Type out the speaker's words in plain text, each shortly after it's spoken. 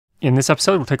In this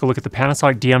episode, we'll take a look at the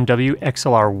Panasonic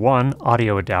DMW-XLR1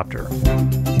 audio adapter.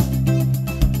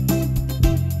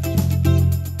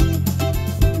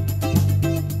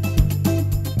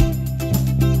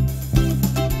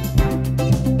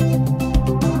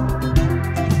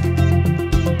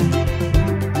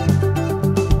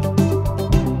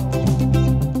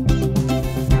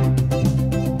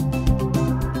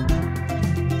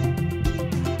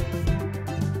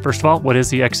 First of all, what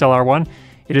is the XLR1?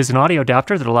 It is an audio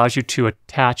adapter that allows you to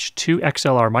attach two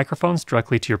XLR microphones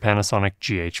directly to your Panasonic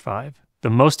GH5. The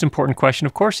most important question,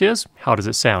 of course, is how does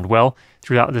it sound? Well,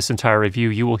 throughout this entire review,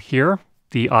 you will hear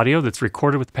the audio that's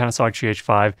recorded with the Panasonic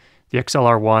GH5, the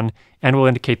XLR1, and will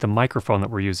indicate the microphone that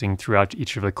we're using throughout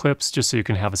each of the clips, just so you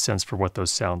can have a sense for what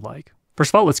those sound like.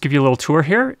 First of all, let's give you a little tour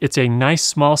here. It's a nice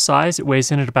small size. It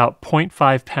weighs in at about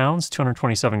 0.5 pounds,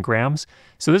 227 grams.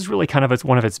 So this is really kind of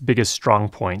one of its biggest strong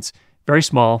points. Very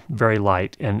small, very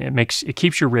light, and it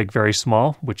keeps your rig very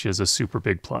small, which is a super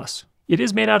big plus. It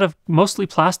is made out of mostly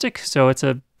plastic, so it's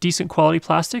a decent quality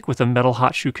plastic with a metal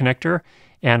hot shoe connector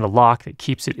and a lock that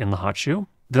keeps it in the hot shoe.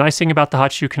 The nice thing about the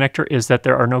hot shoe connector is that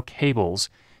there are no cables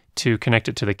to connect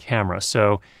it to the camera,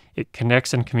 so it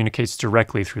connects and communicates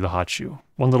directly through the hot shoe.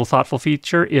 One little thoughtful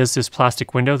feature is this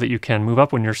plastic window that you can move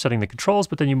up when you're setting the controls,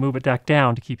 but then you move it back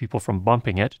down to keep people from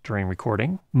bumping it during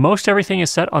recording. Most everything is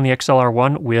set on the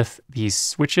XLR1 with these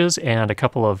switches and a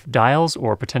couple of dials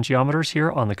or potentiometers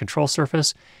here on the control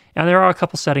surface, and there are a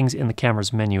couple settings in the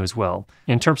camera's menu as well.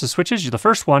 In terms of switches, the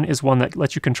first one is one that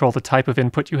lets you control the type of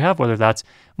input you have, whether that's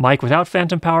mic without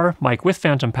phantom power, mic with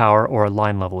phantom power, or a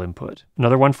line level input.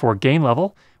 Another one for gain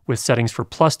level, with settings for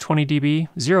plus 20 dB,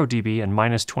 0 dB, and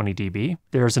minus 20 dB.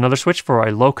 There's another switch for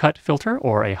a low-cut filter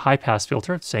or a high-pass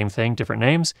filter, same thing, different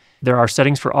names. There are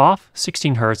settings for off,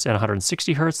 16 Hz, and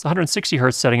 160 Hz. The 160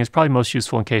 Hz setting is probably most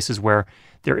useful in cases where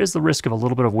there is the risk of a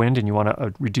little bit of wind and you want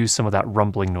to reduce some of that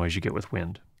rumbling noise you get with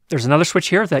wind. There's another switch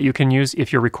here that you can use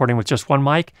if you're recording with just one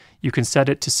mic. You can set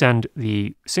it to send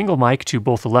the single mic to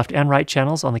both the left and right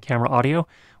channels on the camera audio,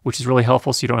 which is really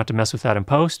helpful so you don't have to mess with that in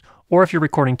post. Or if you're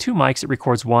recording two mics, it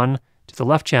records one to the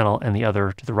left channel and the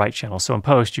other to the right channel. So in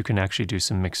post, you can actually do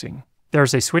some mixing.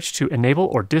 There's a switch to enable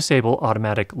or disable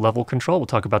automatic level control. We'll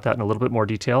talk about that in a little bit more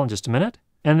detail in just a minute.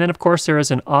 And then, of course, there is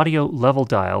an audio level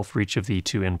dial for each of the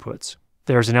two inputs.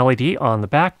 There's an LED on the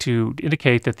back to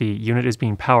indicate that the unit is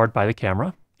being powered by the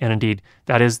camera. And indeed,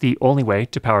 that is the only way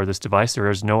to power this device.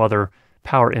 There is no other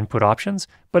power input options,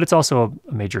 but it's also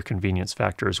a major convenience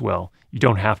factor as well. You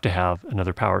don't have to have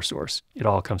another power source. It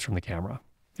all comes from the camera.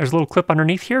 There's a little clip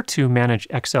underneath here to manage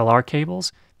XLR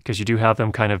cables, because you do have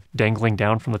them kind of dangling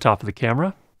down from the top of the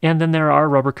camera. And then there are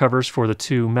rubber covers for the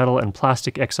two metal and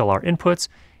plastic XLR inputs.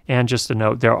 And just a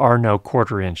note, there are no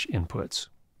 1/4 inch inputs.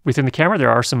 Within the camera,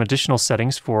 there are some additional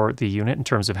settings for the unit in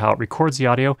terms of how it records the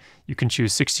audio. You can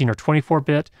choose 16 or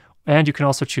 24-bit, and you can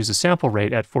also choose a sample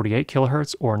rate at 48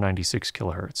 kilohertz or 96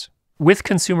 kilohertz. With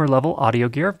consumer level audio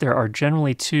gear, there are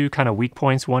generally two kind of weak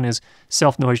points. One is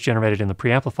self-noise generated in the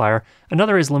preamplifier.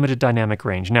 Another is limited dynamic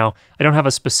range. Now, I don't have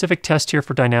a specific test here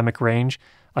for dynamic range,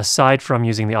 aside from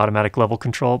using the automatic level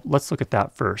control. Let's look at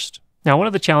that first. Now, one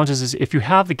of the challenges is if you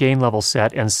have the gain level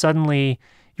set and suddenly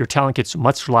your talent gets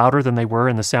much louder than they were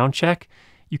in the sound check,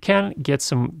 you can get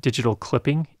some digital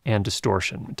clipping and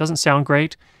distortion. It doesn't sound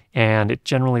great, and it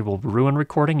generally will ruin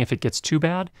recording if it gets too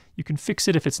bad. You can fix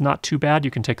it if it's not too bad.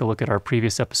 You can take a look at our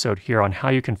previous episode here on how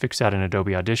you can fix that in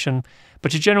Adobe Audition,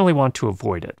 but you generally want to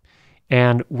avoid it.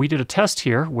 And we did a test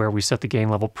here where we set the gain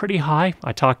level pretty high.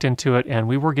 I talked into it, and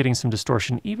we were getting some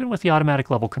distortion even with the automatic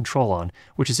level control on,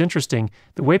 which is interesting.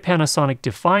 The way Panasonic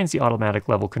defines the automatic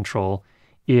level control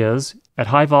is at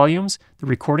high volumes, the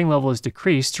recording level is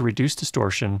decreased to reduce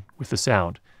distortion with the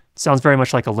sound. It sounds very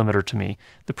much like a limiter to me.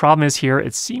 The problem is here,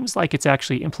 it seems like it's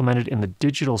actually implemented in the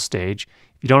digital stage.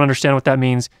 If you don't understand what that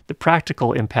means, the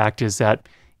practical impact is that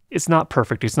it's not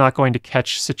perfect. It's not going to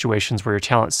catch situations where your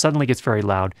talent suddenly gets very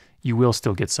loud. You will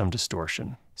still get some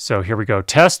distortion. So here we go.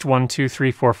 Test 1, 2,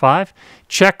 3, 4, 5.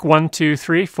 Check 1, 2,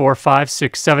 3, 4, 5,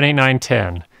 6, 7, 8, 9,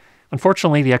 10.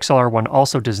 Unfortunately, the XLR1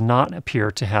 also does not appear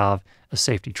to have a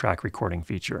safety track recording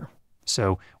feature.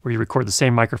 So where you record the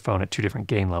same microphone at two different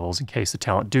gain levels in case the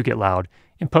talent do get loud,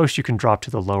 in post you can drop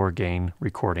to the lower gain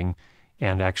recording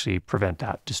and actually prevent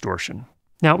that distortion.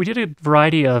 Now, we did a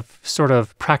variety of sort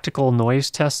of practical noise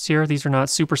tests here. These are not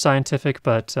super scientific,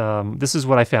 but this is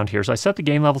what I found here. So I set the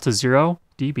gain level to 0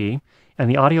 dB and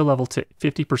the audio level to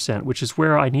 50%, which is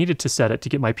where I needed to set it to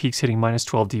get my peaks hitting minus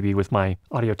 12 dB with my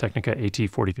Audio-Technica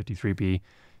AT4053B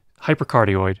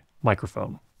hypercardioid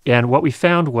microphone. And what we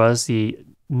found was the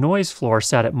noise floor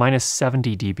sat at minus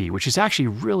 70 dB, which is actually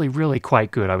really, really quite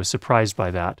good. I was surprised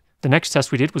by that. The next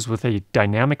test we did was with a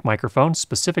dynamic microphone,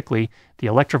 specifically the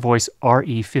Electro-Voice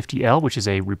RE50L, which is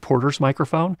a reporter's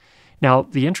microphone. Now,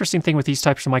 the interesting thing with these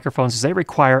types of microphones is they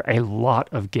require a lot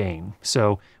of gain.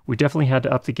 So we definitely had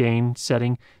to up the gain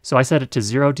setting. So I set it to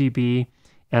 0 dB,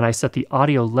 and I set the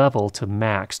audio level to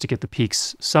max to get the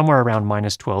peaks somewhere around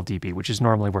minus 12 dB, which is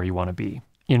normally where you want to be.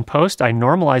 In post, I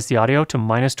normalized the audio to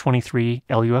minus 23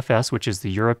 LUFS, which is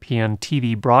the European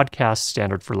TV broadcast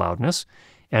standard for loudness.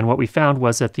 And what we found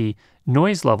was that the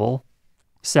noise level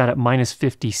sat at minus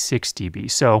 56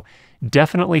 dB. So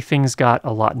definitely things got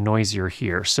a lot noisier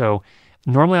here. So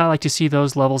normally I like to see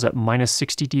those levels at minus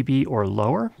 60 dB or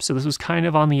lower. So this was kind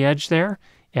of on the edge there,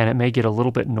 and it may get a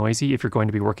little bit noisy if you're going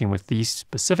to be working with these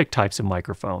specific types of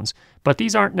microphones. But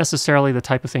these aren't necessarily the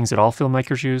type of things that all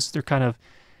filmmakers use. They're kind of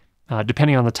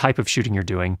depending on the type of shooting you're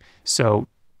doing. So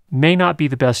may not be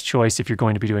the best choice if you're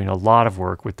going to be doing a lot of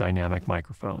work with dynamic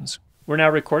microphones. We're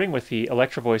now recording with the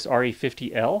Electro-Voice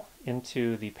RE50L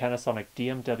into the Panasonic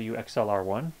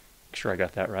DMW-XLR1. Make sure I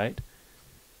got that right.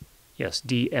 Yes,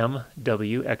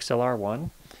 DMW-XLR1.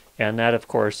 And that, of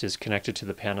course, is connected to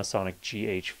the Panasonic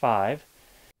GH5.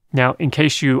 Now, in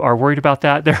case you are worried about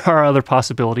that, there are other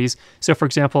possibilities. So, for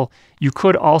example, you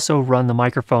could also run the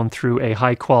microphone through a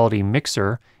high-quality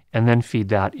mixer and then feed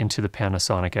that into the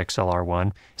Panasonic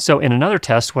XLR1. So in another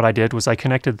test, what I did was I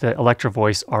connected the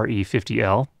Electro-Voice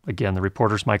RE50L, again, the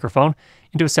reporter's microphone,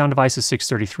 into a Sound Devices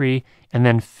 633, and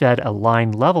then fed a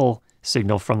line level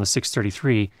signal from the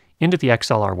 633 into the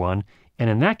XLR1. And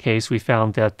in that case, we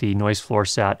found that the noise floor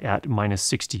sat at minus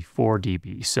 64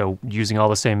 dB. So using all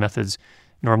the same methods,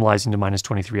 normalizing to minus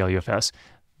 23 LUFS.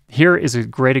 Here is a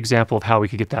great example of how we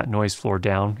could get that noise floor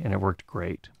down, and it worked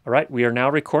great. All right, we are now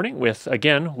recording with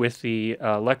the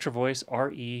Electro-Voice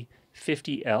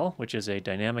RE50L, which is a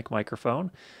dynamic microphone,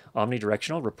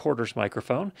 omnidirectional reporter's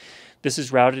microphone. This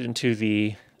is routed into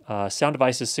the Sound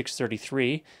Devices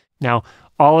 633. Now,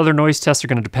 all other noise tests are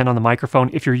going to depend on the microphone.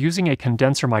 If you're using a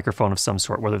condenser microphone of some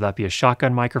sort, whether that be a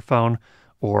shotgun microphone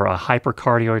or a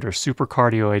hypercardioid or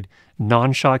supercardioid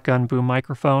non-shotgun boom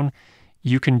microphone,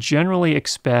 you can generally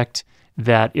expect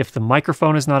that if the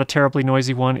microphone is not a terribly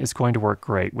noisy one, it's going to work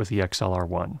great with the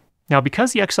XLR1. Now,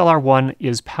 because the XLR1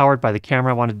 is powered by the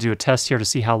camera, I wanted to do a test here to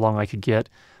see how long I could get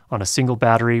on a single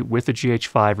battery with the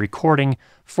GH5 recording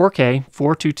 4K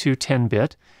 422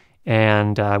 10-bit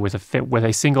and with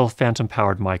a single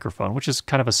phantom-powered microphone, which is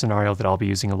kind of a scenario that I'll be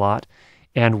using a lot.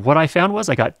 And what I found was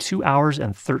I got 2 hours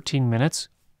and 13 minutes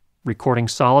recording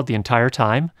solid the entire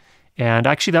time. And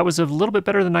actually, that was a little bit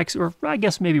better than I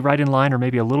guess maybe right in line, or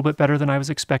maybe a little bit better than I was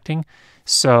expecting.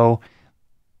 So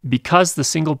because the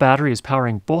single battery is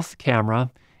powering both the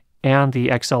camera and the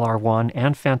XLR1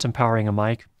 and phantom powering a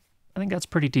mic, I think that's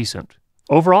pretty decent.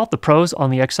 Overall, the pros on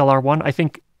the XLR1, I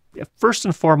think first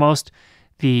and foremost,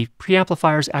 the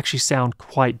preamplifiers actually sound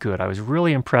quite good. I was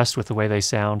really impressed with the way they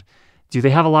sound. Do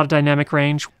they have a lot of dynamic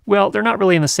range? Well, they're not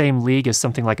really in the same league as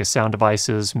something like a Sound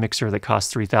Devices mixer that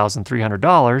costs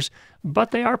 $3,300,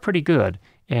 but they are pretty good,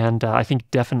 and I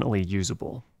think definitely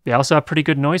usable. They also have pretty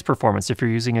good noise performance if you're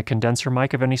using a condenser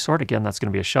mic of any sort. Again, that's going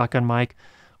to be a shotgun mic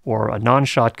or a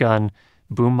non-shotgun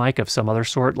boom mic of some other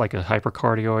sort, like a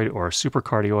hypercardioid or a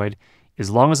supercardioid. As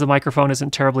long as the microphone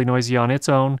isn't terribly noisy on its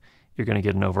own, you're going to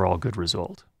get an overall good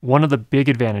result. One of the big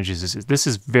advantages is this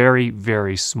is very,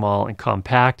 very small and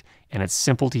compact, and it's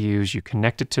simple to use. You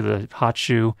connect it to the hot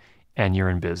shoe, and you're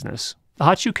in business. The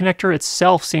hot shoe connector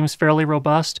itself seems fairly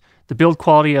robust. The build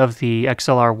quality of the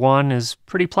XLR1 is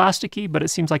pretty plasticky, but it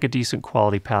seems like a decent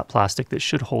quality plastic that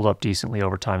should hold up decently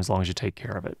over time as long as you take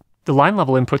care of it. The line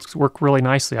level inputs work really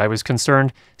nicely. I was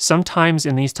concerned sometimes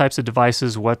in these types of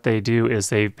devices, what they do is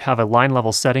they have a line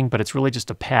level setting, but it's really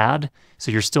just a pad. So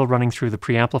you're still running through the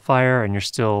preamplifier and you're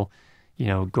still,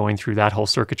 going through that whole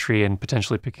circuitry and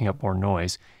potentially picking up more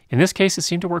noise. In this case, it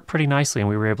seemed to work pretty nicely, and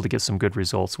we were able to get some good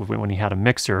results when you had a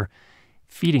mixer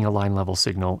feeding a line level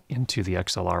signal into the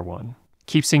XLR1.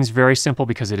 Keeps things very simple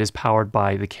because it is powered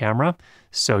by the camera,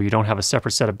 so you don't have a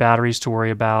separate set of batteries to worry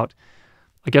about.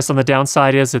 I guess on the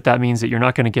downside is that means that you're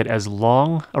not going to get as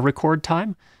long a record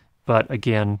time, but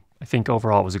again, I think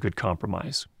overall it was a good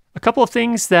compromise. A couple of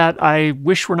things that I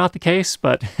wish were not the case,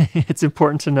 but it's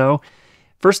important to know.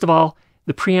 First of all,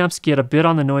 the preamps get a bit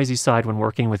on the noisy side when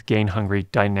working with gain-hungry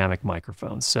dynamic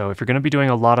microphones. So if you're going to be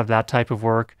doing a lot of that type of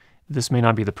work, this may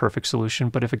not be the perfect solution,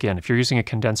 but if you're using a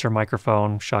condenser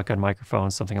microphone, shotgun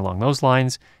microphone, something along those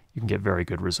lines, you can get very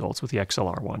good results with the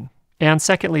XLR1. And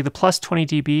secondly, the plus 20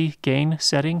 dB gain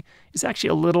setting is actually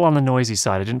a little on the noisy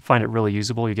side. I didn't find it really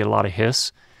usable. You get a lot of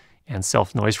hiss and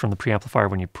self-noise from the preamplifier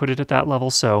when you put it at that level,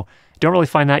 so don't really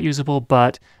find that usable,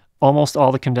 but almost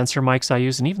all the condenser mics I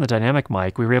use, and even the dynamic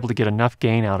mic, we were able to get enough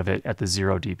gain out of it at the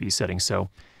 0 dB setting. So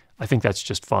I think that's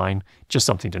just fine, just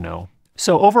something to know.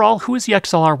 So overall, who is the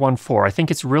XLR1 for? I think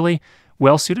it's really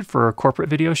well suited for corporate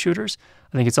video shooters.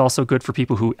 I think it's also good for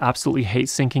people who absolutely hate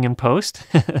syncing in post.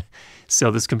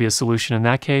 So this can be a solution in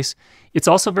that case. It's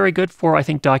also very good for, I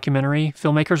think, documentary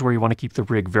filmmakers where you want to keep the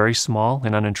rig very small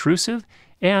and unintrusive.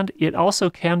 And it also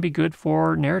can be good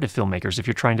for narrative filmmakers if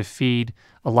you're trying to feed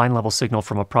a line level signal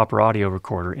from a proper audio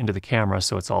recorder into the camera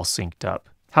so it's all synced up.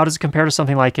 How does it compare to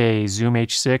something like a Zoom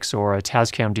H6 or a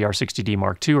Tascam DR60D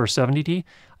Mark II or 70D?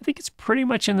 I think it's pretty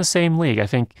much in the same league. I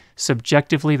think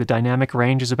subjectively the dynamic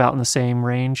range is about in the same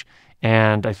range,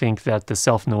 and I think that the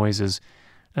self-noise is,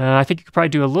 I think you could probably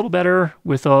do a little better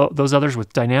with those others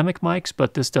with dynamic mics,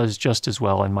 but this does just as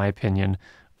well, in my opinion,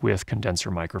 with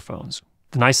condenser microphones.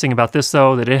 The nice thing about this,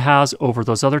 though, that it has over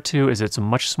those other two is it's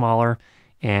much smaller,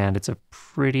 and it's a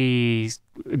pretty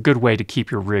good way to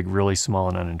keep your rig really small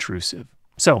and unintrusive.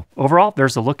 So overall,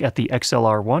 there's a look at the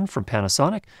XLR1 from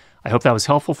Panasonic. I hope that was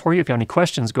helpful for you. If you have any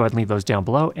questions, go ahead and leave those down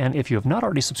below. And if you have not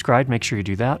already subscribed, make sure you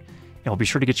do that. And we'll be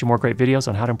sure to get you more great videos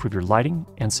on how to improve your lighting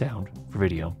and sound for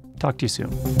video. Talk to you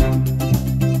soon.